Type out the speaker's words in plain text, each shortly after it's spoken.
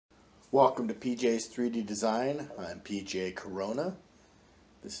Welcome to PJ's 3D Design. I'm PJ Corona.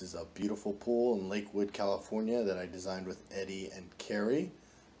 This is a beautiful pool in Lakewood, California that I designed with Eddie and Carrie,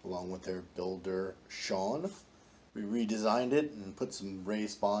 along with their builder, Sean. We redesigned it and put some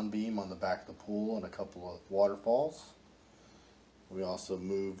raised bond beam on the back of the pool and a couple of waterfalls. We also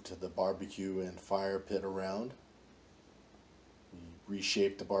moved the barbecue and fire pit around. We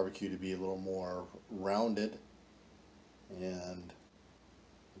reshaped the barbecue to be a little more rounded, and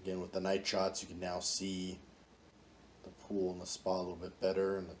again, with the night shots, you can now see the pool and the spa a little bit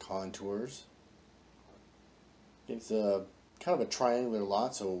better and the contours. It's a kind of a triangular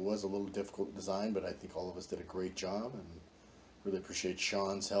lot, so it was a little difficult design, but I think all of us did a great job, and really appreciate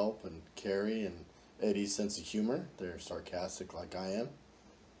Sean's help and Carrie and Eddie's sense of humor. They're sarcastic like I am.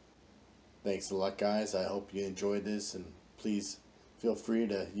 Thanks a lot, guys. I hope you enjoyed this, and please feel free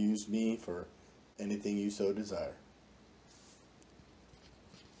to use me for anything you so desire.